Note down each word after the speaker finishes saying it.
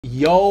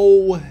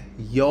Yo,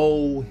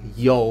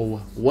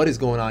 what is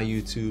going on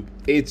YouTube?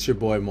 It's your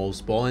boy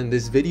Mosballin.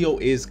 This video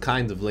is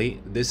kind of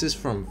late. This is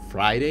from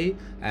Friday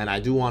and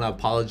I do want to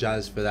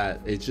apologize for that.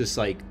 It's just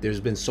like there's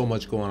been so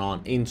much going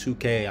on in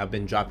 2K. I've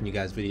been dropping you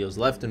guys videos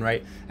left and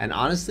right, and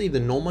honestly the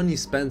no money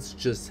spents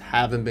just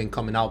haven't been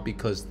coming out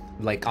because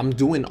like I'm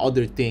doing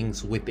other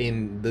things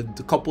within the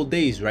couple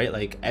days, right?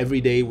 Like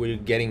every day we're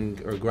getting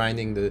or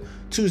grinding the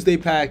Tuesday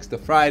packs, the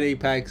Friday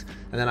packs,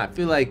 and then I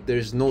feel like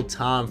there's no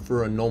time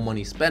for a no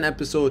money spent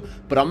episode.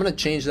 But I'm gonna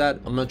change that.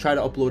 I'm gonna try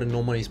to upload a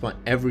no money spent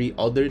every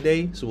other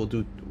day, so we'll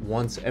do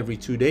once every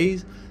 2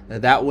 days.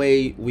 That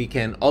way we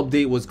can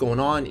update what's going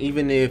on,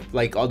 even if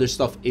like other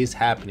stuff is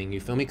happening, you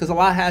feel me? Because a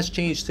lot has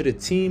changed to the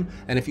team,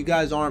 and if you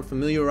guys aren't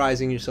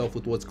familiarizing yourself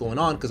with what's going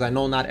on, because I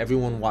know not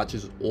everyone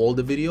watches all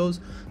the videos,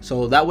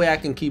 so that way I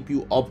can keep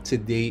you up to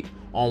date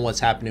on what's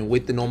happening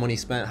with the no money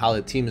spent, how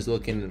the team is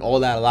looking and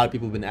all that. A lot of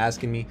people have been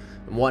asking me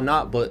and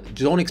whatnot, but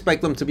just don't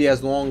expect them to be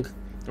as long.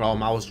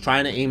 I was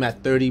trying to aim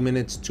at 30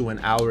 minutes to an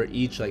hour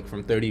each, like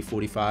from 30,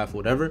 45,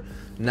 whatever.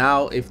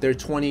 Now if they're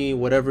 20,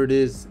 whatever it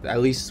is,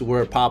 at least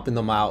we're popping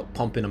them out,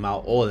 pumping them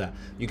out, all that.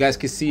 You guys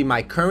can see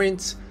my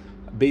current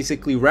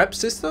basically rep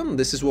system.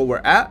 This is what we're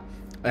at,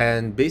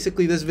 and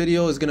basically this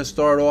video is going to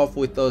start off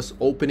with us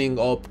opening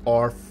up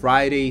our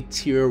Friday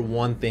tier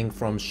 1 thing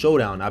from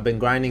Showdown. I've been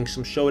grinding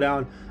some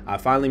Showdown. I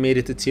finally made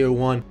it to tier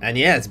 1, and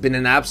yeah, it's been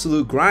an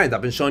absolute grind.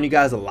 I've been showing you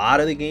guys a lot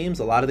of the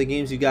games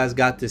you guys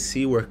got to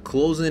see. We're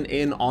closing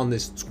in on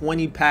this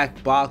 20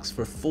 pack box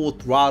for full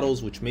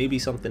throttles, which maybe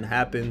something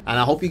happened, and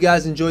I hope you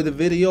guys enjoy the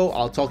video.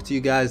 I'll talk to you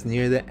guys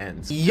near the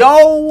end.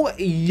 Yo,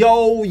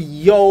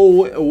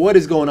 what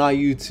is going on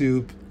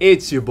YouTube?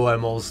 It's your boy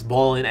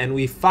Mosballin, and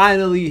we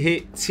finally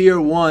hit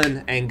tier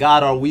 1 and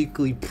got our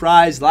weekly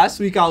prize. Last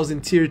week I was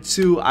in tier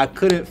 2. I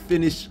couldn't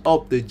finish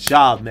up the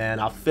job, man.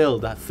 I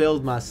failed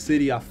my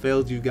city. I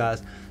failed you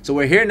guys. So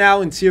we're here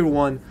now in tier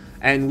 1,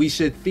 and we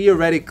should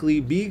theoretically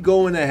be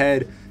going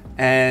ahead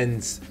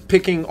and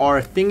picking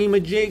our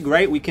thingy-majig,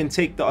 right? We can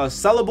take the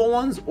sellable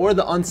ones or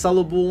the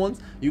unsellable ones.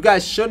 You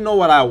guys should know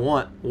what I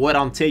want, what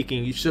I'm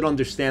taking. You should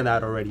understand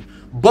that already.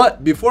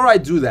 But before I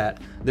do that,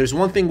 there's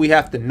one thing we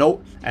have to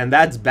note, and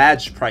that's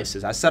badge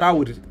prices. I said I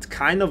would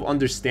kind of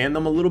understand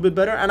them a little bit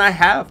better, and I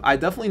have. I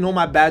definitely know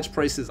my badge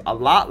prices a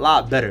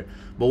lot better.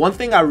 But one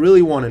thing I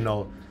really want to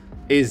know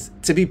is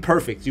to be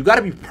perfect. You got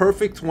to be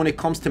perfect when it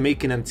comes to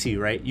making MT,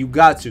 right? You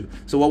got to.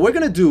 So what we're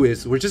going to do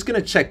is we're just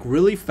going to check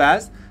really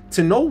fast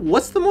to know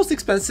what's the most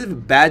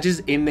expensive badges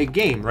in the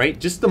game, right?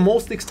 Just the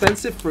most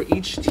expensive for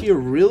each tier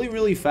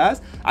really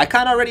fast. I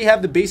kind of already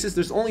have the basis.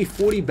 There's only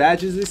 40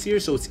 badges this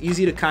year, so it's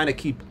easy to kind of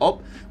keep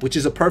up, which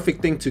is a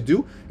perfect thing to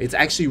do. It's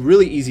actually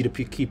really easy to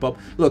keep up.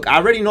 Look, I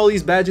already know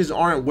these badges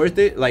aren't worth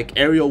it, like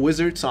Aerial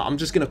Wizard, so I'm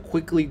just gonna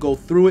quickly go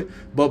through it.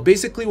 But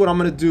basically what I'm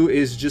gonna do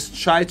is just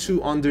try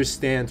to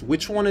understand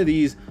which one of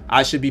these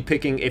I should be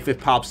picking if it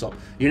pops up.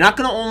 You're not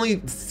gonna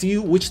only see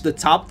which the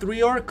top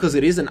 3 are, because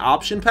it is an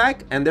option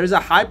pack, and there's a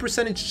high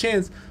percentage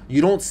chance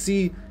you don't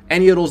see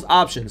any of those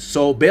options.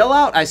 So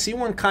bailout, I see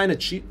one kind of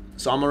cheap,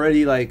 so I'm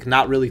already like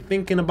not really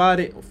thinking about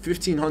it.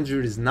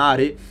 1500 is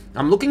not it.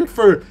 I'm looking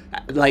for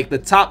like the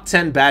top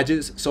 10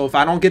 badges, so if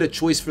I don't get a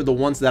choice for the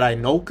ones that I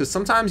know, because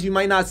sometimes you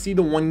might not see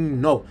the one you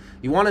know.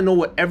 You want to know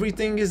what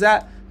everything is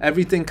at,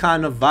 everything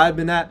kind of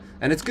vibing at,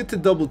 and it's good to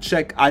double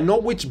check. I know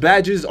which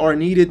badges are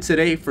needed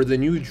today for the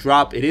new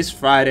drop. It is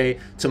Friday,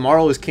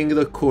 tomorrow is King of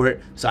the Court,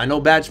 so I know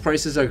badge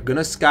prices are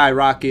gonna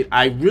skyrocket.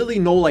 I really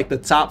know like the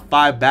top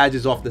 5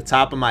 badges off the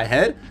top of my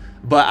head,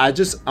 but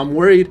I'm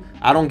worried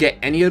I don't get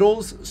any of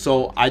those,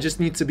 so I just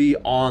need to be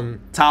on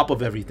top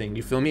of everything,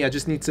 you feel me? I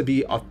just need to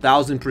be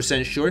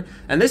 1000% sure,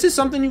 and this is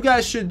something you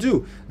guys should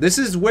do. This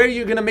is where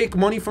you're gonna make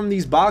money from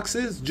these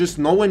boxes, just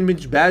knowing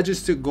which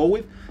badges to go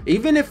with.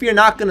 Even if you're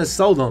not gonna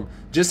sell them,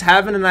 just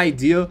having an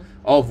idea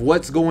of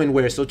what's going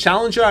where. So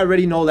Challenger, I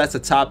already know that's a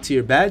top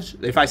tier badge.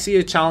 If I see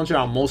a Challenger,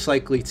 I'm most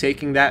likely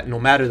taking that no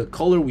matter the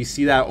color. We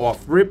see that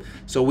off rip,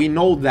 so we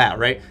know that,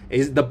 right?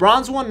 Is the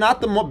bronze one not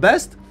the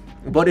best?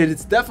 But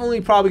it's definitely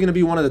probably going to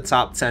be one of the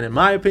top 10 in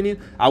my opinion.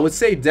 I would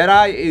say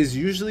Deadeye is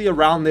usually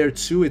around there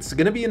too. It's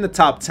going to be in the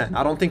top 10.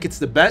 I don't think it's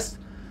the best,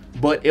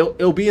 but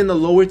it'll be in the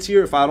lower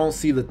tier if I don't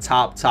see the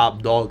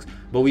top dogs.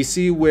 But we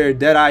see where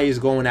Deadeye is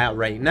going at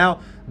right now.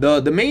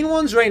 The main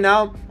ones right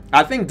now,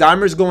 I think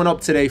Dimer's going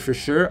up today for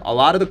sure. A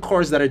lot of the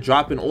cards that are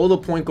dropping, all the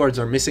point guards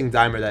are missing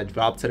Dimer that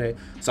dropped today.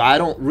 So I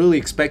don't really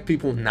expect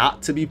people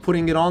not to be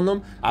putting it on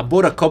them. I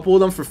bought a couple of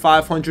them for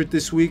 500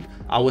 this week.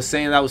 I was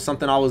saying that was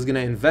something I was going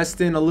to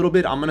invest in a little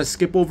bit. I'm going to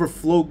skip over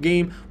float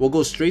game. We'll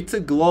go straight to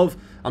glove.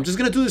 I'm just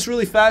going to do this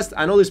really fast.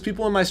 I know there's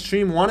people in my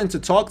stream wanting to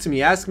talk to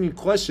me, asking me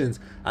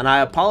questions, and I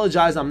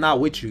apologize I'm not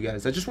with you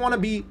guys. I just want to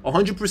be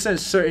 100%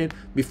 certain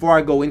before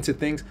I go into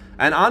things.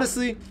 And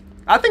honestly,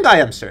 I think I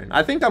am certain.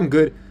 I think I'm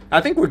good. I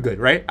think we're good,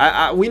 right?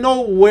 We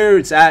know where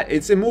it's at.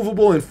 It's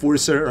immovable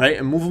enforcer, right?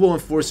 Immovable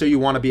enforcer you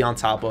want to be on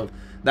top of.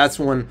 That's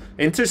one.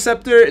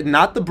 Interceptor,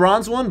 not the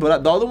bronze one,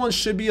 but the other one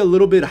should be a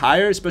little bit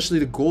higher, especially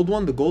the gold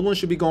one. The gold one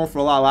should be going for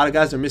a lot. A lot of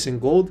guys are missing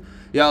gold.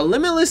 Yeah,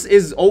 Limitless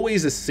is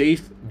always a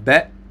safe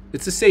bet.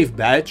 It's a safe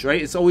badge,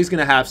 right? It's always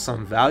going to have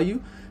some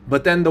value.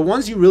 But then the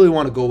ones you really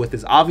want to go with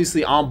is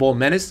obviously on-ball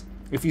menace.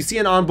 If you see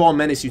an on-ball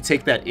menace, you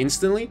take that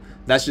instantly.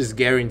 That's just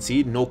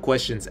guaranteed, no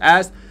questions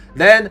asked.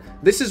 Then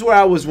this is where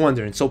I was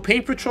wondering. So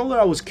paint patroller,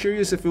 I was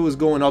curious if it was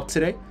going up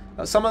today.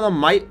 Some of them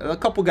might. A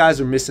couple guys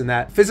are missing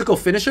that. Physical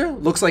finisher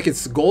looks like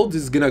it's gold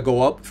is gonna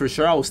go up for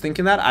sure. I was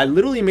thinking that. I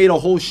literally made a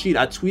whole sheet.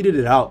 I tweeted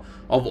it out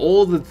of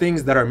all the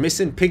things that are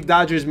missing. Pick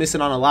Dodger is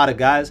missing on a lot of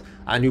guys.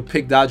 I knew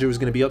Pick Dodger was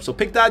gonna be up, so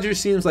Pick Dodger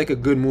seems like a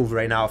good move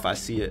right now if I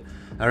see it.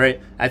 All right,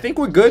 I think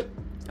we're good.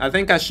 I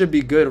think I should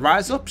be good.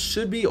 Rise up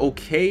should be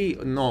okay.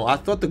 No, I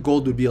thought the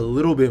gold would be a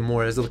little bit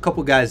more. There's a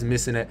couple guys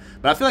missing it,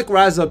 but I feel like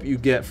rise up you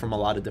get from a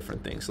lot of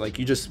different things. Like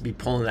you just be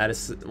pulling that.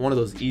 It's one of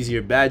those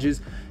easier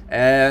badges,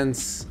 and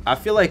I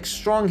feel like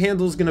strong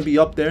handle is gonna be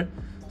up there.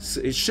 So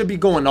it should be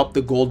going up,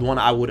 the gold one,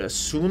 I would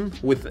assume,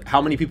 with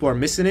how many people are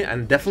missing it,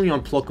 and definitely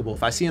unpluckable.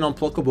 If I see an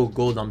unpluckable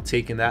gold, I'm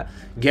taking that,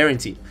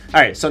 guaranteed. All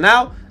right, so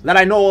now that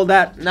I know all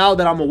that, now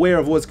that I'm aware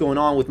of what's going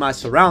on with my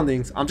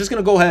surroundings, I'm just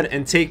gonna go ahead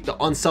and take the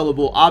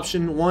unsellable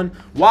option one.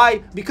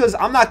 Why? Because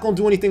I'm not gonna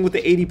do anything with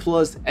the 80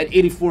 plus and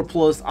 84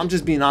 plus. I'm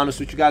just being honest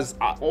with you guys.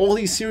 All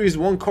these series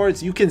 1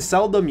 cards, you can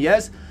sell them,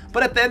 yes,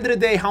 but at the end of the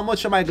day, how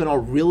much am I gonna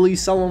really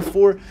sell them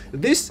for?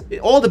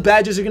 All the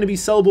badges are gonna be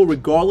sellable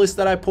regardless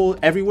that I pull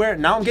everywhere.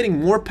 Now I'm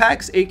getting more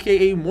packs,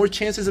 aka more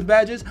chances of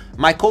badges.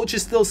 My coach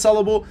is still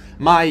sellable.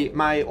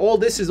 My all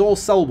this is all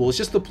sellable. It's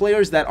just the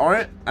players that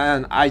aren't,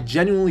 and I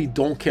genuinely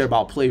don't care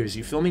about players.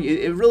 You feel me?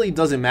 It really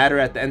doesn't matter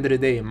at the end of the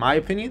day, in my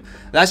opinion.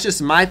 That's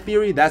just my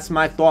theory. That's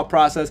my thought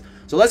process.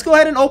 So let's go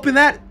ahead and open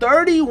that.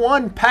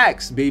 31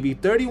 packs, baby.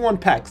 31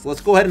 packs.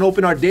 Let's go ahead and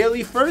open our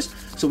daily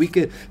first so we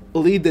could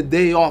lead the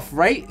day off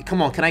right.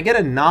 Come on, can I get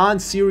a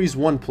non-series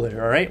 1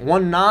 player? All right,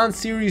 one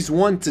non-series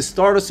 1 to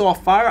start us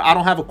off fire. I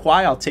don't have a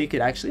Kwai. I'll take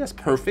it. Actually, that's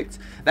perfect.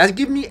 That's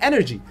give me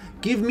energy.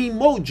 Give me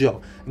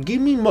mojo.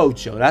 Give me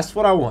mojo. That's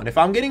what I want. If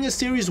I'm getting a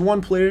series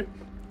 1 player,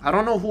 I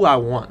don't know who I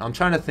want. I'm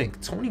trying to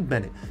think. Tony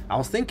Bennett. I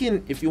was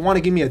thinking if you want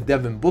to give me a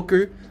Devin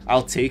Booker,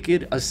 I'll take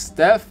it. A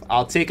Steph,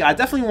 I'll take it. I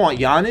definitely want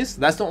Giannis.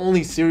 That's the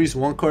only series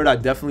 1 card I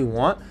definitely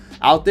want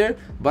out there.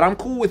 But I'm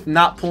cool with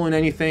not pulling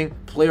anything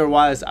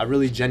player-wise. I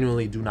really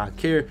genuinely do not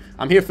care.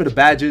 I'm here for the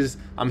badges.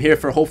 I'm here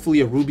for hopefully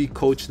a Ruby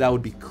coach. That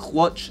would be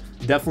clutch.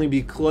 Definitely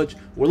be clutch.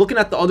 We're looking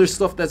at the other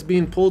stuff that's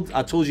being pulled.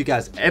 I told you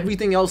guys,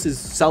 everything else is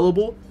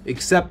sellable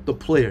except the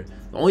player.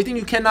 The only thing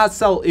you cannot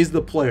sell is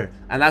the player.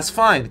 And that's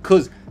fine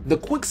because the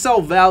quick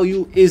sell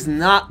value is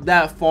not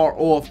that far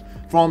off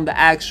from the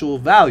actual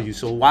value.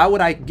 So why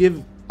would I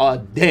give a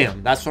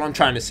damn? That's what I'm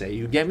trying to say.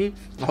 You get me?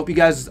 I hope you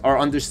guys are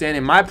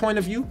understanding my point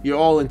of view. You're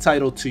all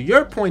entitled to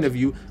your point of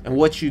view and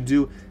what you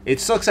do. It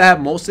sucks I have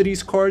most of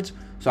these cards,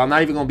 so I'm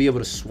not even going to be able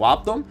to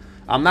swap them.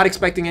 I'm not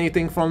expecting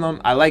anything from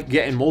them. I like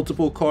getting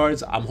multiple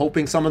cards. I'm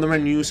hoping some of them are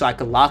new so I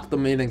could lock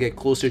them in and get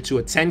closer to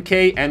a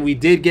 10K. And we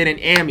did get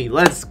an Ami.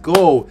 Let's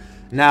go.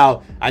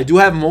 Now, I do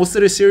have most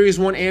of the Series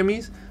 1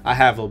 Amis. I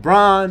have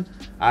LeBron,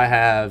 I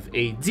have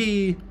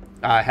AD,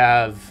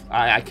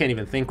 I can't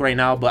even think right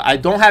now, but I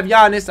don't have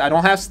Giannis, I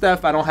don't have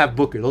Steph, I don't have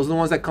Booker. Those are the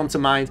ones that come to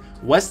mind.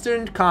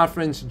 Western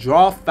Conference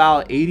draw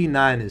foul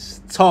 89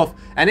 is tough,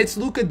 and it's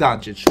Luka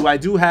Doncic, who I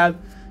do have,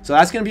 so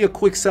that's going to be a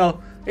quick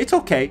sell. It's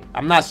okay.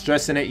 I'm not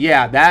stressing it.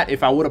 Yeah, that,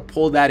 if I would have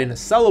pulled that in a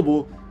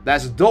sellable,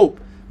 that's dope.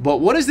 But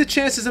what is the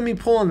chances of me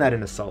pulling that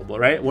in a sellable,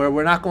 right? Where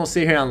we're not going to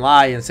sit here and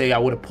lie and say I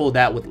would have pulled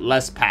that with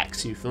less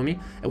packs, you feel me?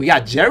 And we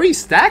got Jerry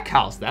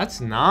Stackhouse. That's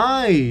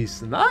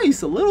nice.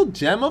 Nice. A little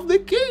gem of the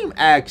game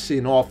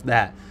action off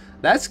that.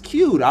 That's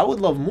cute. I would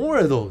love more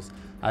of those.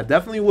 I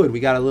definitely would. We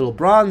got a little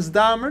bronze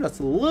dimer. That's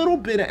a little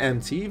bit of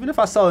empty. Even if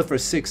I sell it for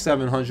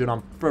 600-700,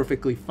 I'm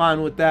perfectly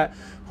fine with that.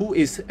 Who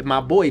is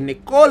my boy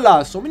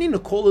Nicola? So many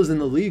Nicolas in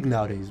the league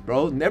nowadays,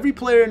 bro. And every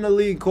player in the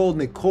league called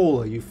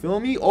Nicola. You feel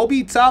me?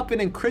 Obi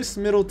Toppin and Chris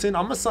Middleton.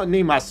 I'm gonna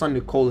name my son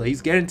Nicola.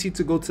 He's guaranteed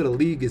to go to the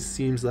league, it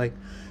seems like.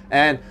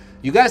 And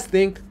you guys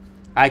think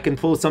I can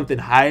pull something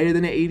higher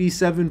than an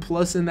 87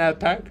 plus in that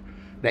pack?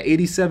 The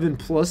 87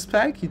 plus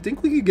pack? You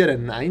think we could get a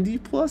 90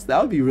 plus?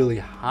 That would be really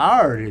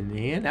hard,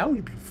 man. That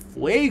would be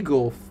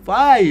fuego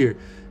fire.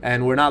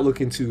 And we're not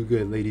looking too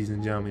good, ladies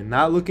and gentlemen.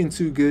 Not looking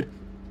too good.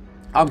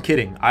 I'm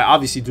kidding. I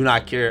obviously do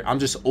not care. I'm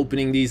just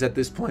opening these at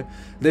this point.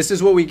 This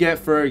is what we get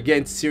for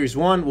getting to Series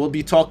 1. We'll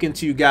be talking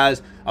to you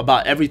guys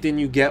about everything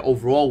you get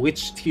overall,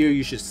 which tier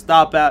you should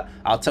stop at.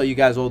 I'll tell you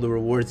guys all the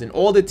rewards in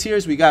all the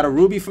tiers. We got a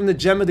Ruby from the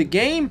Gem of the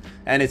Game,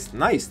 and it's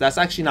nice. That's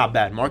actually not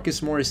bad.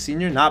 Marcus Morris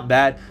Sr., not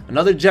bad.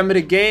 Another Gem of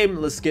the Game.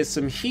 Let's get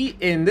some heat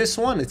in this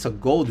one. It's a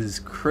gold. It's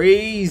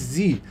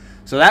crazy.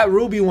 So that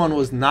Ruby one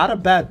was not a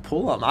bad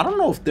pull-up. I don't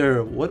know if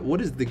they're...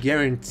 What is the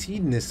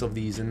guaranteedness of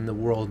these in the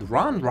world?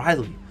 Ron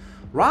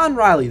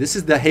Riley, this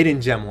is the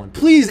hidden gem one.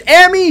 Please,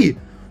 Ami!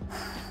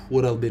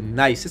 Would have been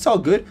nice. It's all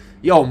good.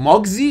 Yo,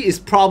 Muggsy is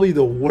probably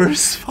the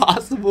worst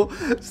possible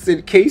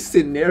case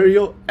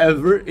scenario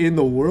ever in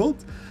the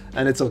world.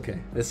 And it's okay.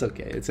 It's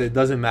okay. It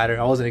doesn't matter.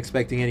 I wasn't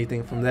expecting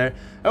anything from there.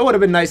 It would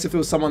have been nice if it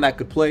was someone that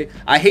could play.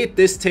 I hate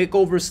this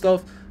takeover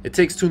stuff. It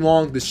takes too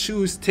long. The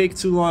shoes take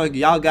too long.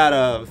 Y'all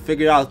gotta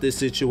figure out this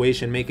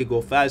situation, make it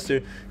go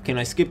faster. Can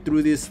I skip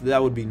through this?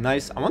 That would be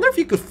nice. I wonder if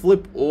you could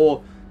flip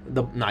all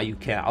the... Nah, you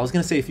can't. I was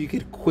gonna say if you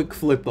could quick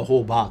flip the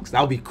whole box,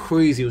 that would be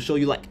crazy. It'll show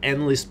you like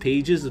endless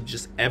pages of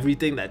just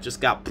everything that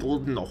just got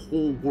pulled in the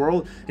whole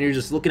world, and you're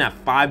just looking at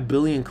 5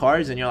 billion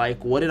cards, and you're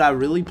like, what did I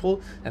really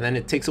pull? And then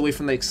it takes away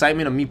from the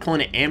excitement of me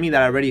pulling an Ami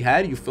that I already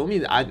had. You feel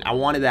me? I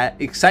wanted that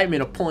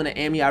excitement of pulling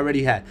an Ami I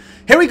already had.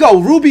 Here we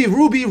go. Ruby,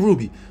 Ruby,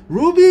 Ruby,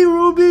 Ruby,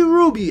 Ruby,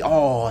 Ruby.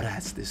 Oh,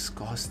 that's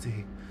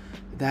disgusting.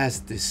 That's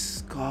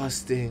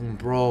disgusting,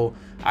 bro.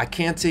 I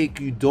can't take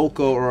Udoka,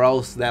 or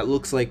else that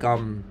looks like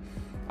I'm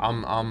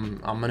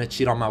gonna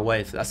cheat on my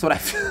wife. That's what I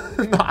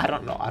feel. No, I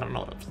don't know what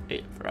I'm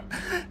saying, bro.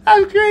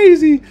 That's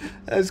crazy.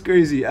 That's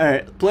crazy. All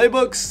right,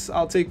 playbooks,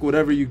 I'll take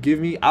whatever you give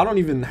me. I don't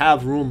even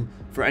have room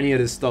for any of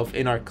this stuff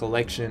in our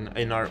collection,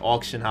 in our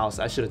auction house.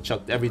 I should have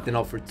chucked everything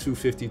up for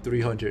 250,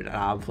 300, and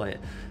I'll play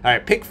it. All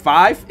right, pick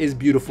 5 is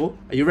beautiful.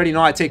 You already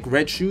know I take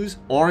red shoes,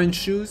 orange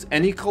shoes.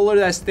 Any color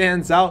that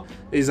stands out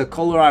is a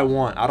color I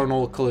want. I don't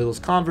know what color those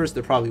Converse,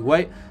 they're probably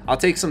white. I'll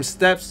take some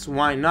steps,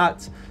 why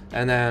not?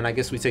 And then I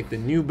guess we take the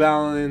New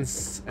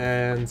Balance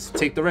and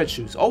take the red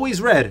shoes.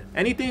 Always red.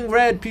 Anything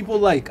red people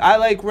like. I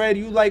like red,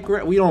 you like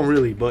red. We don't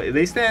really, but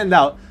they stand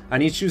out. I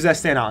need shoes that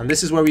stand out, and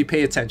this is where we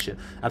pay attention.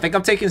 I think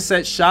I'm taking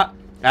Set Shot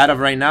out of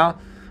right now.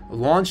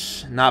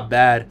 Launch, not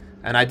bad.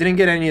 And I didn't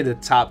get any of the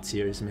top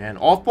tiers, man.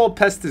 Off-ball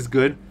Pest is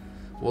good.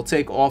 We'll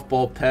take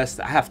off-ball Pest.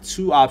 I have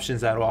 2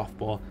 options at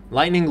off-ball.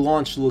 Lightning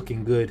Launch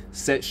looking good.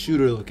 Set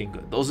Shooter looking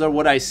good. Those are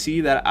what I see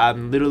that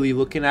I'm literally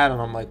looking at,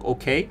 and I'm like,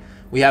 okay,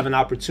 we have an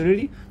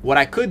opportunity. What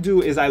I could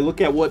do is I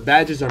look at what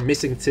badges are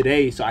missing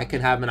today, so I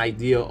can have an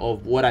idea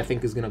of what I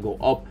think is going to go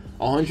up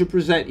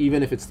 100%,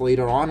 even if it's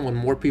later on when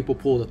more people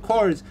pull the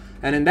cards.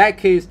 And in that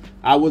case,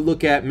 I would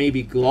look at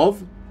maybe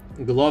Glove.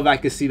 Glove, I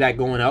could see that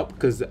going up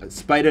because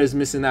Spider is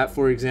missing that,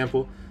 for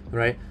example,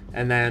 right?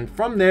 And then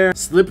from there,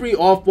 Slippery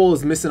Off-Ball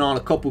is missing on a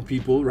couple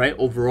people, right,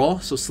 overall.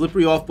 So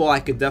Slippery Off-Ball,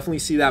 I could definitely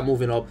see that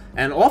moving up.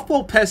 And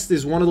Off-Ball Pest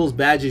is one of those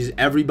badges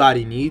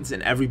everybody needs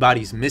and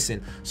everybody's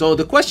missing. So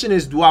the question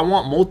is, do I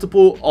want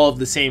multiple of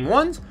the same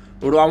ones,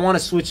 or do I want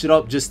to switch it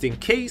up just in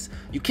case?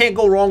 You can't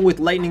go wrong with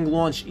Lightning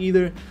Launch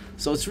either.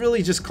 So it's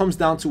really just comes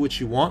down to what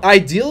you want.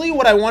 Ideally,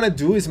 what I want to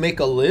do is make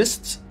a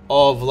list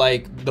of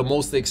like the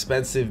most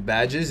expensive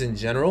badges in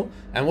general,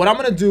 and what I'm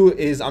gonna do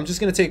is I'm just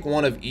gonna take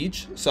one of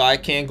each, so I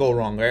can't go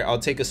wrong, right? I'll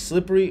take a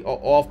Slippery, a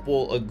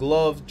Off-Ball, a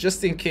Glove,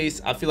 just in case.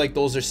 I feel like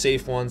those are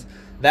safe ones.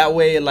 That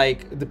way,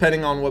 like,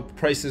 depending on what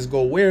prices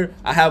go where,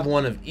 I have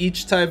one of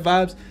each type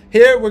vibes.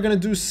 Here we're gonna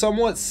do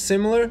somewhat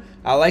similar.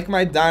 I like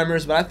my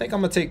dimers, but I think I'm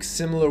gonna take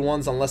similar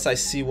ones unless I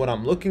see what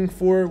I'm looking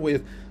for.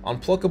 With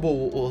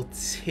Unpluckable, we'll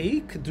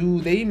take,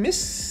 do they miss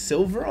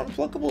silver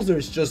Unpluggables, or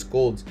it's just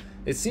golds?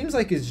 It seems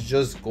like it's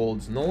just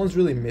golds. No one's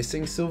really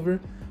missing silver,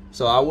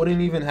 so I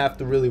wouldn't even have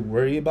to really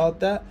worry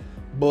about that.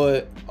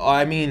 But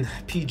I mean,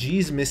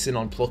 PG's missing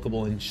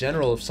Unpluckable in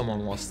general if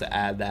someone wants to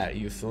add that,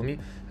 you feel me?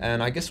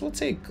 And I guess we'll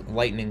take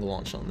Lightning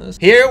Launch on this.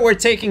 Here we're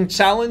taking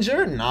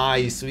Challenger.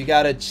 Nice, we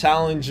got a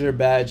Challenger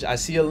badge. I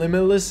see a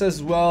Limitless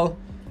as well.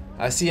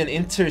 I see an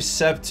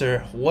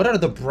Interceptor. What are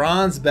the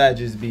bronze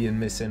badges being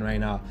missing right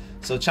now?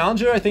 So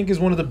Challenger, I think, is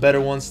one of the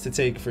better ones to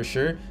take for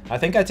sure. I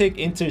think I take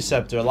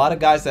Interceptor. A lot of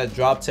guys that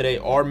dropped today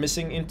are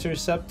missing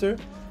Interceptor.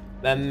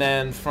 And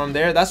then from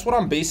there, that's what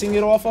I'm basing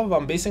it off of.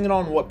 I'm basing it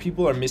on what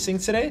people are missing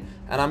today.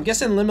 And I'm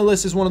guessing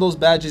Limitless is one of those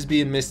badges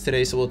being missed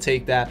today, so we'll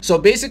take that. So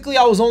basically,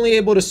 I was only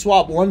able to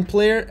swap one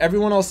player.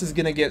 Everyone else is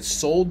going to get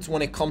sold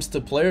when it comes to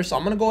players. So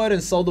I'm going to go ahead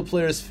and sell the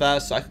players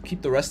fast so I can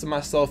keep the rest of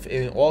my stuff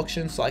in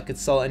auction, so I could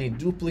sell any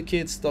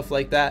duplicates, stuff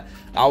like that.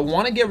 I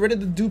want to get rid of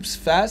the dupes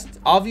fast,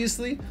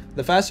 obviously.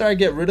 The faster I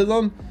get rid of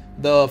them,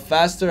 the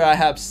faster I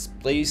have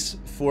space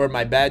for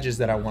my badges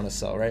that I want to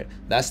sell, right?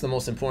 That's the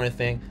most important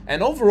thing.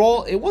 And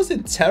overall, it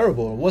wasn't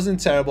terrible. It wasn't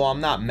terrible. I'm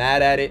not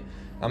mad at it.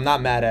 I'm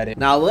not mad at it.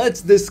 Now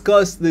let's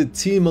discuss the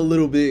team a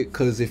little bit,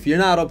 because if you're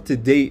not up to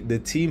date, the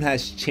team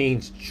has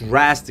changed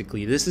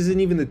drastically. This isn't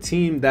even the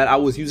team that I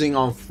was using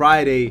on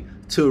Friday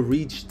to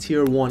reach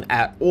tier 1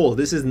 at all.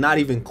 This is not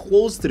even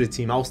close to the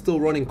team. I was still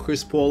running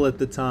Chris Paul at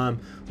the time.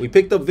 We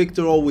picked up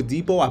Victor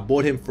Oladipo. I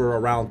bought him for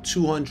around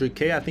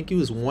 200K. I think he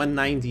was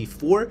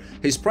 194.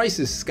 His price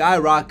has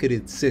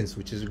skyrocketed since,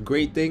 which is a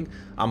great thing.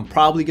 I'm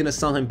probably gonna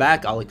sell him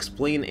back. I'll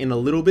explain in a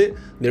little bit.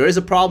 There is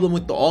a problem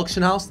with the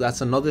auction house. That's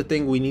another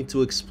thing we need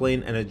to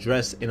explain and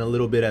address in a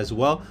little bit as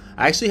well.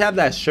 I actually have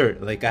that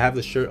shirt. Like, I have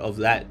the shirt of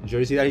that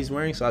jersey that he's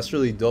wearing, so that's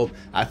really dope.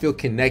 I feel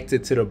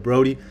connected to the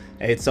Brody.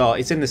 It's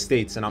in the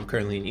States, and I'm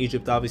currently in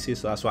Egypt, obviously,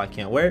 so that's why I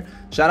can't wear it.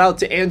 Shout out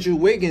to Andrew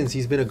Wiggins.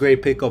 He's been a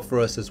great pickup for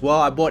us as well.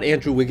 I bought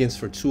Andrew Wiggins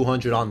for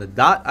 200 on the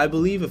dot, I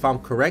believe, if I'm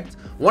correct.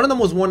 One of them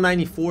was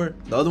 194.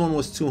 The other one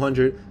was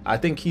 200. I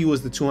think he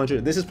was the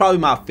 200. This is probably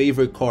my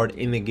favorite card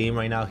in the game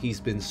right now. He's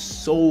been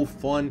so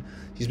fun.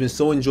 He's been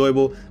so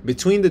enjoyable.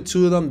 Between the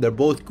two of them, they're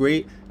both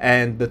great.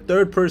 And the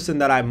third person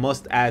that I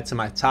must add to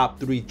my top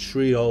 3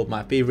 trio,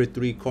 my favorite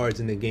 3 cards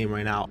in the game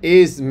right now,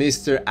 is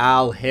Mr.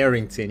 Al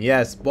Harrington.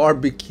 Yes,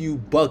 barbecue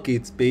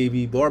buckets,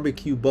 baby.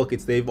 Barbecue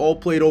buckets. They've all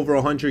played over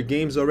 100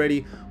 games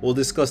already. We'll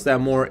discuss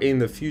that more in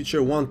the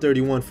future.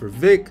 131 for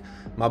Vic.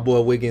 My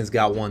boy Wiggins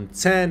got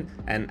 110,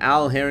 and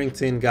Al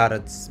Harrington got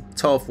a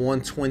tough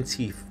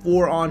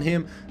 124 on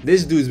him.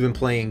 This dude's been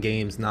playing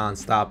games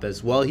non-stop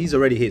as well. He's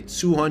already hit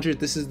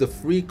 200. This is the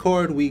free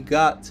card we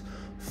got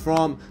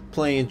from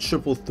playing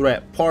Triple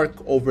Threat Park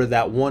over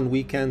that one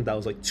weekend. That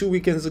was like 2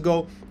 weekends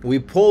ago. We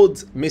pulled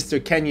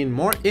Mr. Kenyon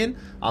Martin.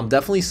 I'm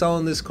definitely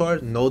selling this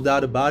card, no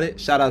doubt about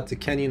it. Shout out to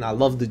Kenyon. I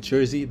love the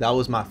jersey. That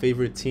was my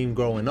favorite team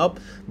growing up.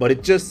 But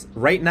it just,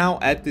 right now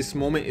at this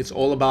moment, it's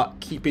all about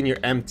keeping your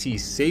MT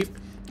safe,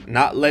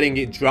 not letting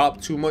it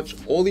drop too much.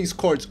 All these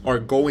cards are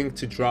going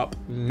to drop,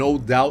 no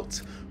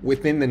doubt,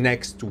 within the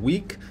next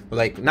week.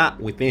 Like, not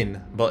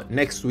within, but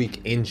next week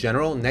in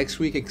general. Next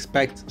week,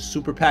 expect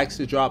super packs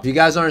to drop. If you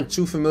guys aren't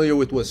too familiar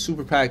with what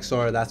super packs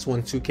are, that's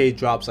when 2K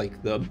drops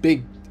like the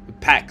big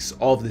packs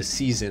of the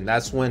season.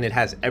 That's when it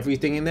has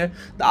everything in there.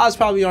 The odds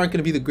probably aren't going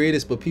to be the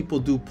greatest, but people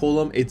do pull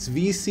them. It's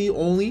VC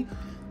only,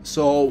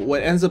 so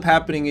what ends up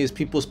happening is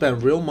people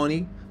spend real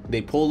money,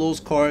 they pull those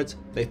cards,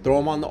 they throw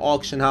them on the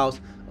auction house.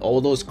 All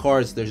those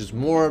cards, there's just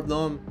more of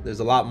them,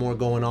 there's a lot more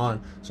going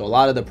on, so a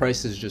lot of the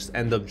prices just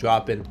end up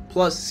dropping.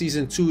 Plus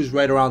season 2 is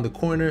right around the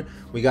corner.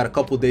 We got a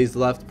couple days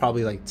left,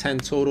 probably like 10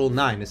 total.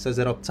 9, it says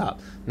it up top,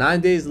 9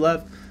 days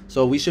left,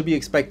 so we should be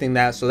expecting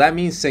that. So that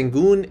means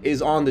Sengun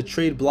is on the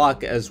trade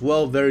block as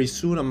well very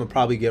soon. I'm gonna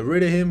probably get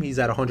rid of him. He's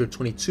at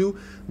 122.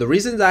 The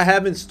reasons I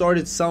haven't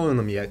started selling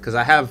them yet, because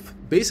I have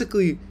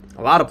basically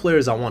a lot of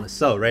players I want to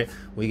sell, right?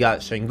 We got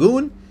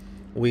Sengun,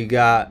 we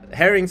got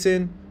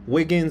Harrington,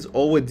 Wiggins,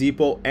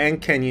 Oladipo,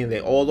 and Kenyon. They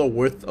all are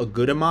worth a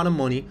good amount of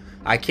money.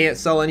 I can't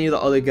sell any of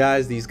the other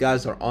guys. These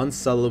guys are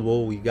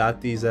unsellable. We got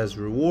these as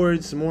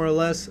rewards, more or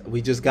less.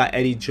 We just got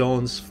Eddie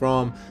Jones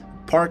from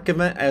Park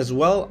event as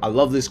well. I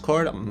love this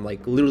card. I'm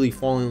like literally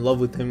falling in love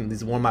with him. This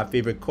is one of my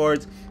favorite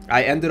cards.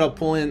 I ended up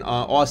pulling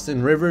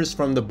Austin Rivers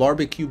from the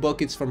barbecue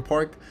buckets from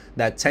Park,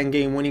 that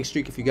 10-game winning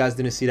streak, if you guys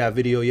didn't see that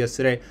video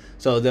yesterday.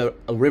 So the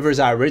Rivers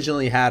I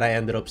originally had, I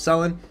ended up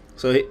selling.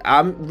 So I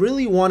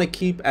really want to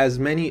keep as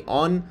many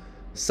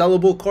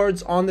unsellable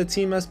cards on the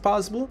team as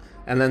possible,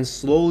 and then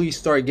slowly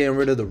start getting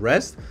rid of the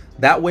rest.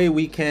 That way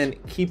we can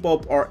keep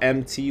up our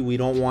MT. We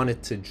don't want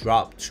it to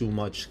drop too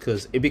much,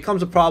 because it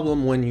becomes a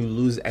problem when you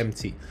lose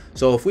MT.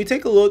 So if we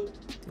take a look,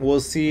 we'll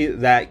see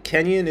that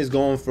Kenyon is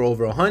going for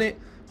over 100.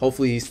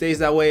 Hopefully he stays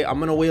that way. I'm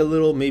going to wait a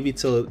little, maybe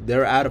till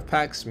they're out of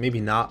packs.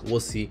 Maybe not.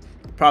 We'll see.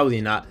 Probably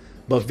not.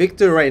 But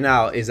Victor right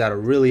now is at a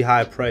really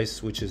high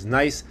price, which is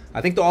nice.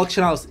 I think the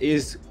auction house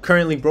is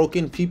currently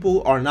broken.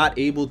 People are not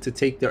able to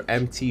take their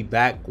MT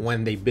back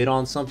when they bid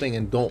on something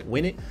and don't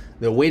win it.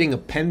 They're waiting a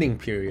pending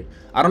period.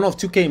 I don't know if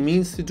 2K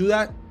means to do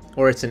that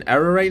or it's an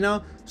error right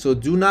now. So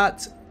do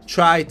not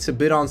try to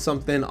bid on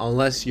something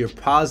unless you're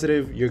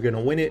positive you're going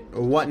to win it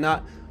or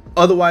whatnot.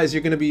 Otherwise,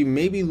 you're going to be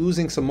maybe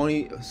losing some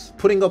money.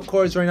 Putting up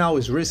cards right now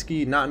is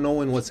risky, not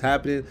knowing what's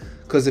happening.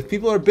 Because if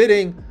people are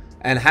bidding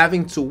and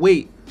having to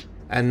wait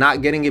and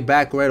not getting it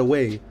back right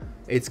away,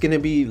 it's going to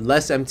be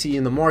less MT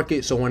in the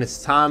market. So when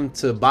it's time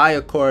to buy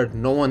a card,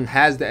 no one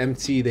has the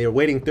MT. They're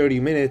waiting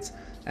 30 minutes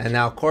and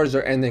now cards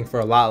are ending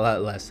for a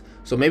lot less.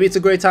 So maybe it's a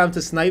great time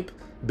to snipe,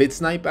 bid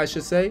snipe, I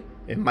should say.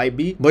 It might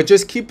be, but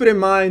just keep it in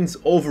mind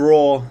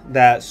overall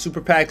that super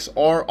packs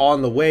are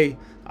on the way.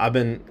 I've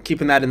been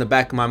keeping that in the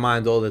back of my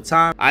mind all the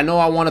time. I know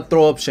I want to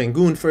throw up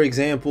Sengun, for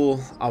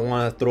example. I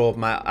want to throw up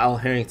my Al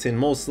Harrington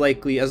most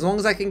likely, as long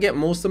as I can get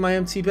most of my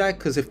MT back,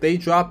 because if they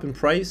drop in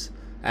price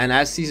and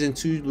as season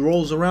 2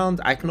 rolls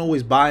around, I can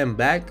always buy them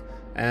back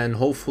and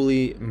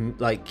hopefully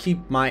like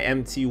keep my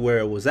MT where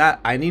it was at.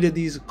 I needed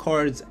these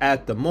cards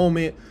at the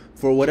moment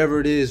for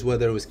whatever it is,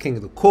 whether it was King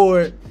of the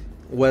Court,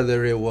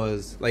 whether it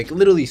was like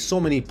literally so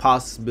many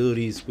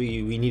possibilities.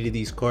 We needed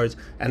these cards,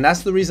 and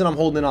that's the reason I'm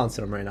holding on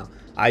to them right now.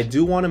 I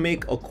do want to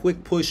make a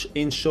quick push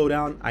in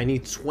Showdown. I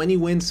need 20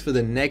 wins for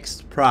the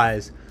next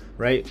prize,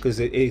 right?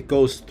 Because it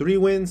goes 3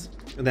 wins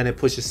and then it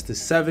pushes to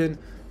 7,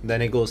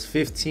 then it goes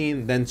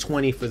 15, then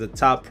 20 for the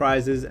top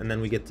prizes, and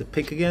then we get to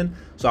pick again.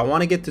 So I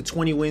want to get to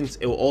 20 wins.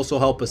 It will also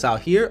help us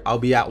out here. I'll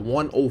be at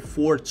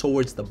 104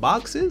 towards the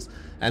boxes,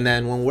 and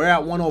then when we're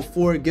at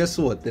 104, guess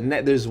what?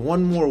 There's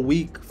one more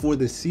week for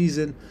the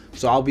season,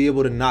 so I'll be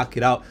able to knock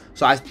it out.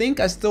 So I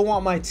think I still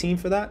want my team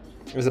for that.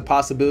 There's a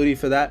possibility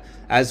for that,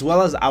 as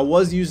well as I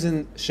was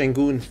using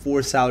Sengun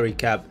for salary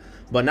cap.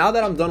 But now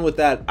that I'm done with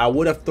that, I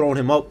would have thrown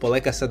him up. But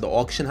like I said, the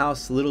auction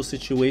house little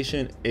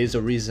situation is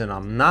a reason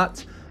I'm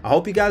not. I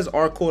hope you guys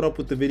are caught up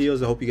with the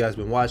videos. I hope you guys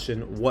been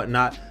watching,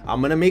 whatnot. I'm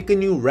going to make a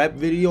new rep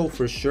video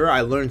for sure.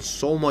 I learned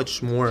so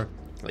much more,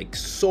 like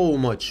so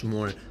much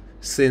more,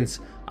 since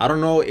I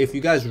don't know if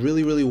you guys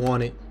really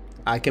want it.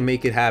 I can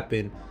make it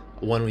happen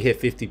when we hit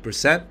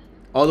 50%.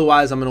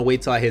 Otherwise, I'm going to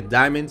wait till I hit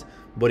diamond.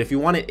 But if you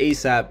want it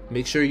ASAP,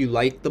 make sure you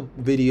like the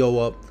video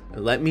up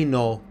and let me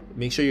know.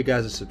 Make sure you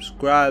guys are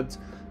subscribed.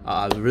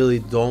 I really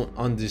don't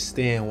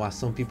understand why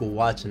some people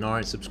watch and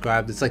aren't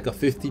subscribed. It's like a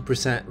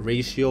 50%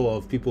 ratio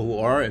of people who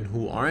are and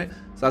who aren't.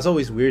 So that's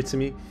always weird to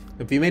me.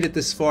 If you made it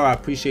this far, I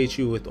appreciate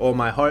you with all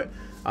my heart.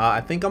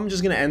 I think I'm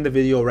just gonna end the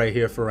video right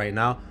here for right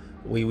now.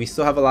 We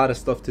still have a lot of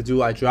stuff to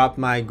do. I dropped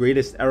my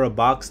greatest era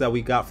box that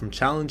we got from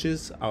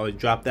challenges. I would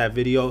drop that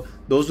video.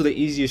 Those were the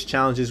easiest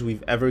challenges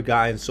we've ever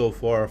gotten so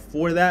far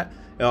for that.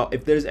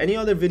 If there's any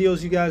other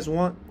videos you guys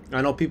want,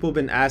 I know people have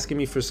been asking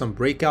me for some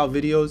breakout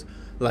videos,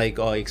 like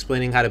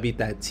explaining how to beat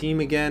that team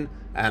again,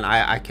 and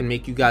I can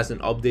make you guys an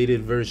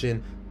updated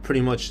version,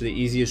 pretty much the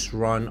easiest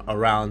run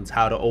around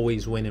how to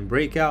always win in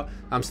breakout.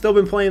 I'm still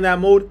been playing that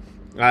mode.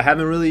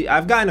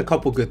 I've gotten a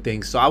couple good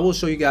things, so I will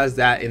show you guys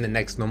that in the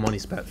next No Money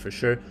Spent for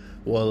sure.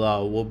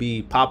 We'll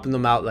be popping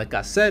them out like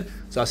I said.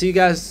 So I'll see you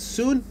guys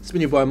soon. It's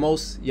been your boy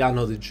Mos, y'all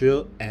know the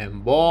drill,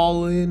 and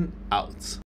ballin' out.